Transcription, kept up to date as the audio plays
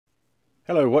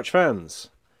Hello watch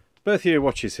fans, Berthier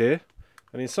Watches here,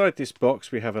 and inside this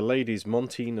box we have a Ladies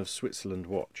Montine of Switzerland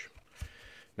watch.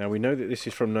 Now we know that this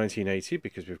is from 1980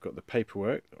 because we've got the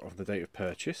paperwork of the date of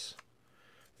purchase.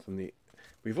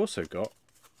 We've also got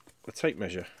a tape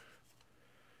measure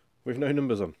with no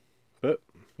numbers on, but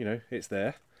you know, it's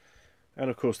there. And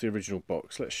of course the original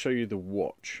box. Let's show you the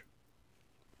watch.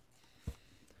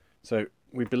 So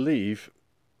we believe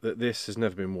that this has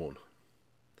never been worn.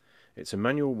 It's a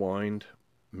manual wind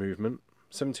movement,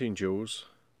 17 jewels,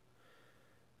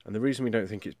 and the reason we don't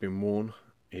think it's been worn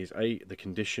is A, the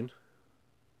condition.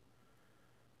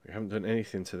 We haven't done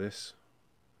anything to this,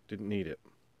 didn't need it,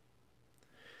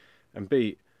 and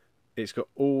B, it's got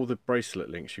all the bracelet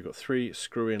links. You've got 3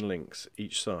 screw-in links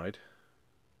each side.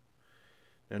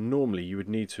 Now normally you would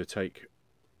need to take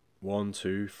 1,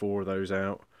 2, 4 of those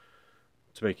out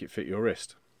to make it fit your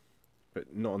wrist,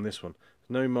 but not on this one.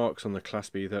 No marks on the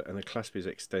clasp either, and the clasp is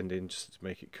extending just to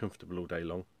make it comfortable all day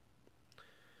long.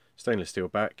 Stainless steel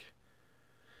back.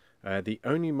 The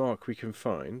only mark we can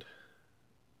find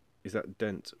is that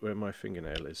dent where my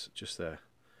fingernail is, just there.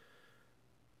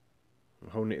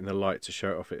 I'm holding it in the light to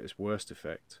show it off at its worst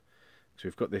effect. So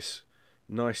we've got this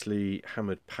nicely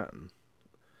hammered pattern.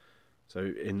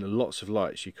 So in lots of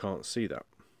lights you can't see that,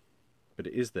 but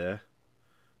it is there.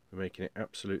 We're making it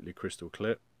absolutely crystal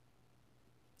clear.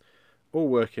 All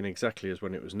working exactly as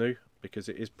when it was new, because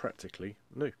it is practically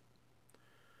new.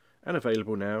 And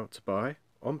available now to buy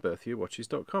on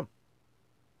berthierwatches.com.